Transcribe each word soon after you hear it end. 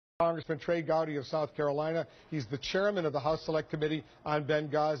Congressman Trey Gowdy of South Carolina. He's the chairman of the House Select Committee on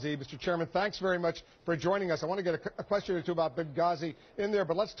Benghazi. Mr. Chairman, thanks very much for joining us. I want to get a question or two about Benghazi in there,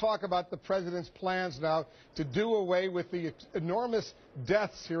 but let's talk about the president's plans now to do away with the enormous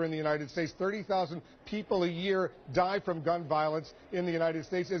deaths here in the United States. 30,000 people a year die from gun violence in the United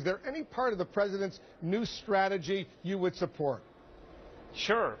States. Is there any part of the president's new strategy you would support?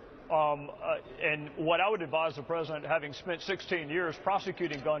 Sure. And what I would advise the president, having spent 16 years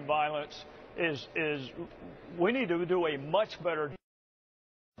prosecuting gun violence, is we need to do a much better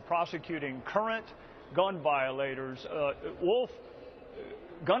job prosecuting current gun violators. Wolf,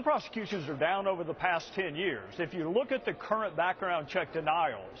 gun prosecutions are down over the past 10 years. If you look at the current background check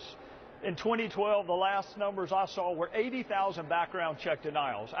denials, in 2012, the last numbers I saw were 80,000 background check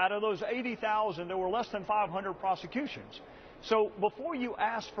denials. Out of those 80,000, there were less than 500 prosecutions. So before you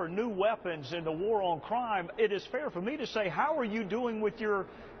ask for new weapons in the war on crime, it is fair for me to say, how are you doing with your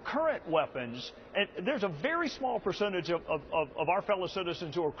current weapons? And there's a very small percentage of our fellow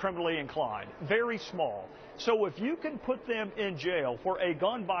citizens who are criminally inclined, very small. So if you can put them in jail for a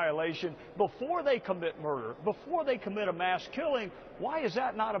gun violation before they commit murder, before they commit a mass killing, why is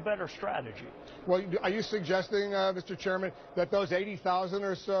that not a better strategy? Well, are you suggesting, Mr. Chairman, that those 80,000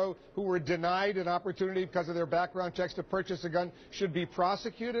 or so who were denied an opportunity because of their background checks to purchase a gun should be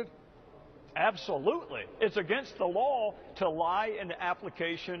prosecuted? Absolutely. It's against the law to lie in the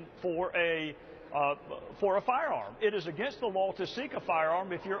application for a firearm. It is against the law to seek a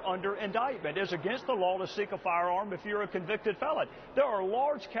firearm if you're under indictment. It is against the law to seek a firearm if you're a convicted felon. There are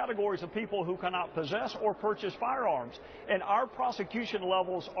large categories of people who cannot possess or purchase firearms, and our prosecution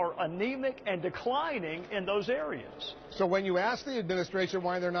levels are anemic and declining in those areas. So when you ask the administration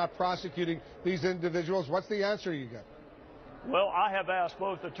why they're not prosecuting these individuals, what's the answer you get? Well, I have asked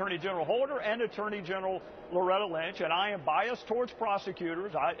both Attorney General Holder and Attorney General Loretta Lynch, and I am biased towards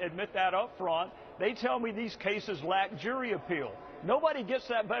prosecutors. I admit that up front. They tell me these cases lack jury appeal. Nobody gets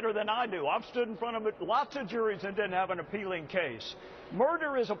that better than I do. I've stood in front of lots of juries and didn't have an appealing case.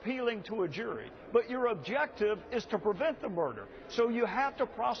 Murder is appealing to a jury, but your objective is to prevent the murder. So you have to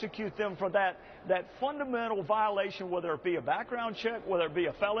prosecute them for that fundamental violation, whether it be a background check, whether it be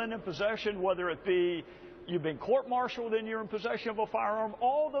a felon in possession, whether it be you've been court-martialed and you're in possession of a firearm.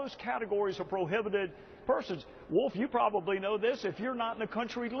 All those categories are prohibited persons. Wolf, you probably know this. If you're not in the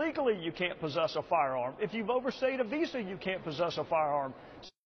country legally, you can't possess a firearm. If you've overstayed a visa, you can't possess a firearm. So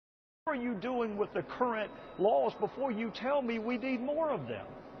what are you doing with the current laws before you tell me we need more of them?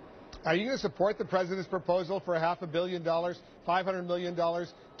 Are you going to support the president's proposal for $500 million, $500 million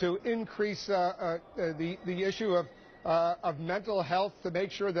to increase the issue of mental health, to make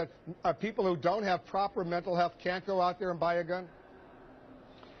sure that people who don't have proper mental health can't go out there and buy a gun?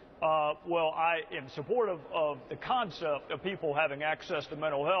 Well, I am supportive of the concept of people having access to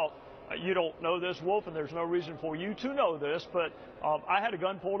mental health. You don't know this, Wolf, and there's no reason for you to know this, but I had a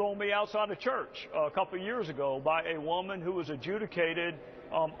gun pulled on me outside of church a couple of years ago by a woman who was adjudicated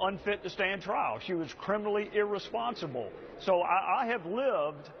unfit to stand trial. She was criminally irresponsible. So I have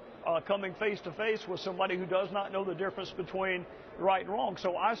lived coming face to face with somebody who does not know the difference between right and wrong.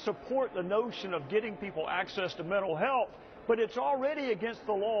 So I support the notion of getting people access to mental health, but it's already against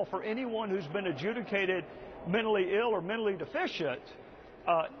the law for anyone who's been adjudicated mentally ill or mentally deficient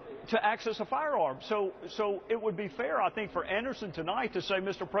to access a firearm. So it would be fair, I think, for Anderson tonight to say,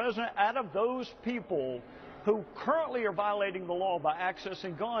 Mr. President, out of those people who currently are violating the law by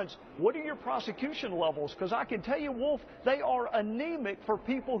accessing guns, what are your prosecution levels? Because I can tell you, Wolf, they are anemic for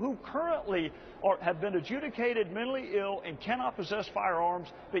people who currently have been adjudicated mentally ill and cannot possess firearms,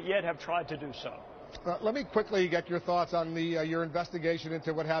 but yet have tried to do so. Let me quickly get your thoughts on your investigation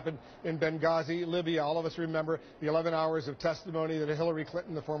into what happened in Benghazi, Libya. All of us remember the 11 hours of testimony that Hillary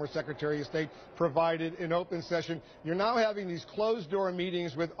Clinton, the former Secretary of State, provided in open session. You're now having these closed-door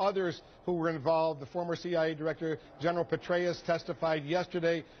meetings with others who were involved. The former CIA Director, General Petraeus, testified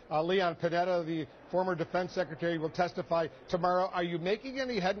yesterday. Leon Panetta, the former Defense Secretary, will testify tomorrow. Are you making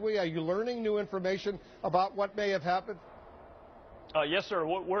any headway? Are you learning new information about what may have happened? Yes, sir.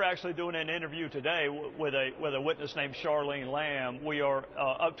 We're actually doing an interview today with a witness named Charlene Lamb. We are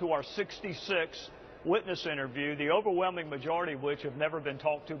up to our 66th witness interview, the overwhelming majority of which have never been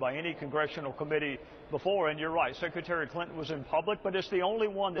talked to by any congressional committee before. And you're right, Secretary Clinton was in public, but it's the only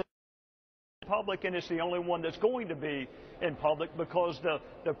one that's in public, and it's the only one that's going to be in public because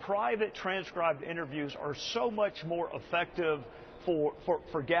the private transcribed interviews are so much more effective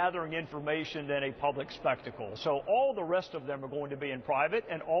for gathering information than a public spectacle. So all the rest of them are going to be in private,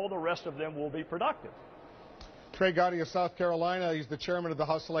 and all the rest of them will be productive. Trey Gowdy of South Carolina. He's the chairman of the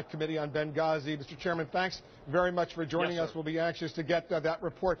House Select Committee on Benghazi. Mr. Chairman, thanks very much for joining us. We'll be anxious to get that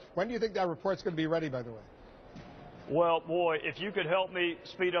report. When do you think that report's going to be ready, by the way? Well, boy, if you could help me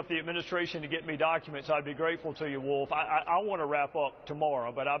speed up the administration to get me documents, I'd be grateful to you, Wolf. I want to wrap up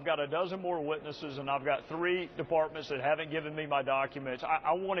tomorrow, but I've got a dozen more witnesses, and I've got 3 departments that haven't given me my documents.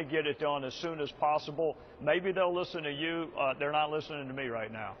 I want to get it done as soon as possible. Maybe they'll listen to you. They're not listening to me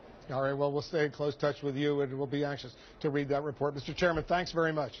right now. All right, well, we'll stay in close touch with you, and we'll be anxious to read that report. Mr. Chairman, thanks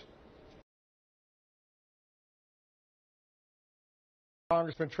very much.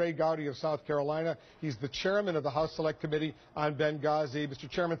 Congressman Trey Gowdy of South Carolina. He's the chairman of the House Select Committee on Benghazi. Mr.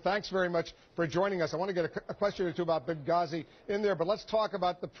 Chairman, thanks very much for joining us. I want to get a question or two about Benghazi in there, but let's talk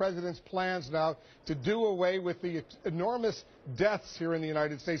about the president's plans now to do away with the enormous deaths here in the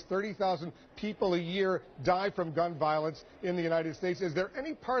United States. 30,000 people a year die from gun violence in the United States. Is there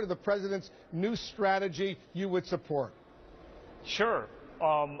any part of the president's new strategy you would support? Sure.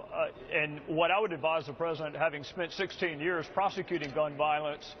 And what I would advise the president, having spent 16 years prosecuting gun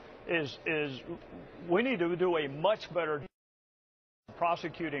violence, is we need to do a much better job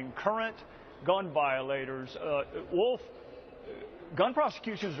prosecuting current gun violators. Wolf, gun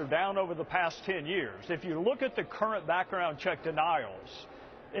prosecutions are down over the past 10 years. If you look at the current background check denials,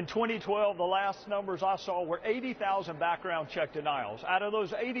 in 2012, the last numbers I saw were 80,000 background check denials. Out of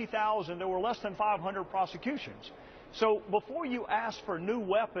those 80,000, there were less than 500 prosecutions. So before you ask for new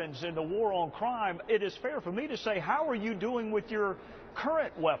weapons in the war on crime, it is fair for me to say, how are you doing with your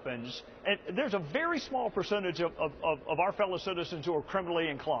current weapons? And there's a very small percentage of our fellow citizens who are criminally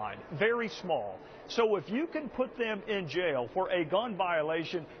inclined, very small. So if you can put them in jail for a gun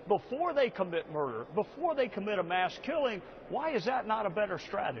violation before they commit murder, before they commit a mass killing, why is that not a better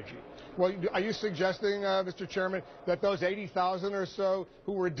strategy? Well, are you suggesting, Mr. Chairman, that those 80,000 or so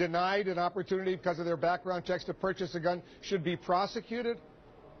who were denied an opportunity because of their background checks to purchase a gun should be prosecuted?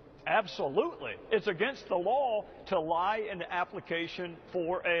 Absolutely. It's against the law to lie in the application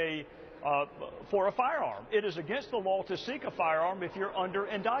for a firearm. It is against the law to seek a firearm if you're under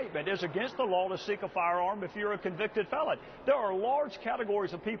indictment. It is against the law to seek a firearm if you're a convicted felon. There are large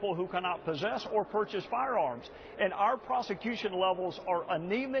categories of people who cannot possess or purchase firearms, and our prosecution levels are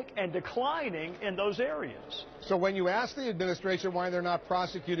anemic and declining in those areas. So when you ask the administration why they're not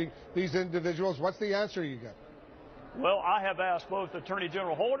prosecuting these individuals, what's the answer you get? Well, I have asked both Attorney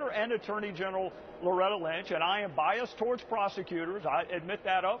General Holder and Attorney General Loretta Lynch, and I am biased towards prosecutors. I admit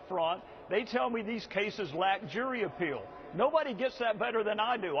that up front. They tell me these cases lack jury appeal. Nobody gets that better than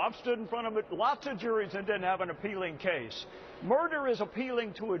I do. I've stood in front of lots of juries and didn't have an appealing case. Murder is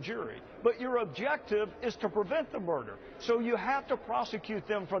appealing to a jury, but your objective is to prevent the murder. So you have to prosecute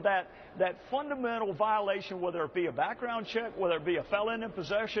them for that fundamental violation, whether it be a background check, whether it be a felon in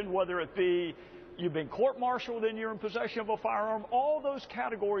possession, whether it be you've been court-martialed and you're in possession of a firearm. All those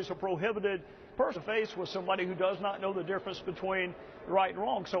categories are prohibited person faced with somebody who does not know the difference between right and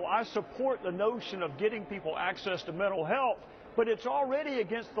wrong. So I support the notion of getting people access to mental health, but it's already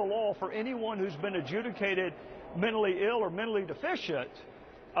against the law for anyone who's been adjudicated mentally ill or mentally deficient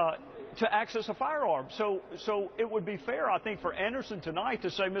to access a firearm. So it would be fair, I think, for Anderson tonight to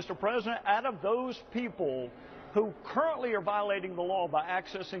say, Mr. President, out of those people who currently are violating the law by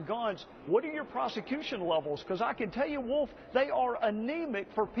accessing guns, what are your prosecution levels? Because I can tell you, Wolf, they are anemic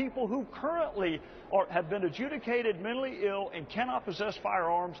for people who currently have been adjudicated mentally ill and cannot possess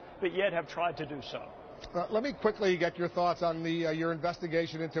firearms, but yet have tried to do so. Let me quickly get your thoughts on your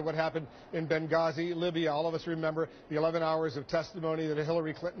investigation into what happened in Benghazi, Libya. All of us remember the 11 hours of testimony that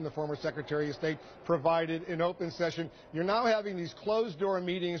Hillary Clinton, the former Secretary of State, provided in open session. You're now having these closed-door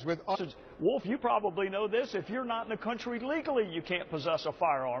meetings with... Wolf, you probably know this. If you're not in the country legally, you can't possess a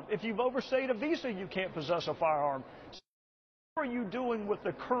firearm. If you've overstayed a visa, you can't possess a firearm. What are you doing with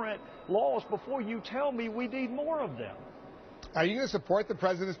the current laws before you tell me we need more of them? Are you going to support the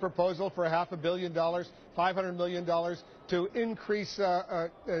president's proposal for $500 million, $500 million to increase the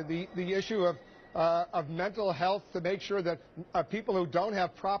issue of mental health to make sure that people who don't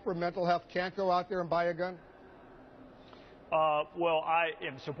have proper mental health can't go out there and buy a gun? Well, I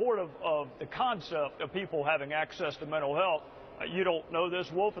am supportive of the concept of people having access to mental health. You don't know this,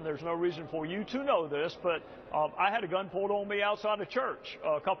 Wolf, and there's no reason for you to know this, but I had a gun pulled on me outside of church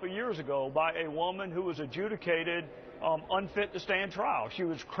a couple of years ago by a woman who was adjudicated unfit to stand trial. She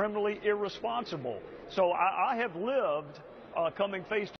was criminally irresponsible. So I have lived coming face to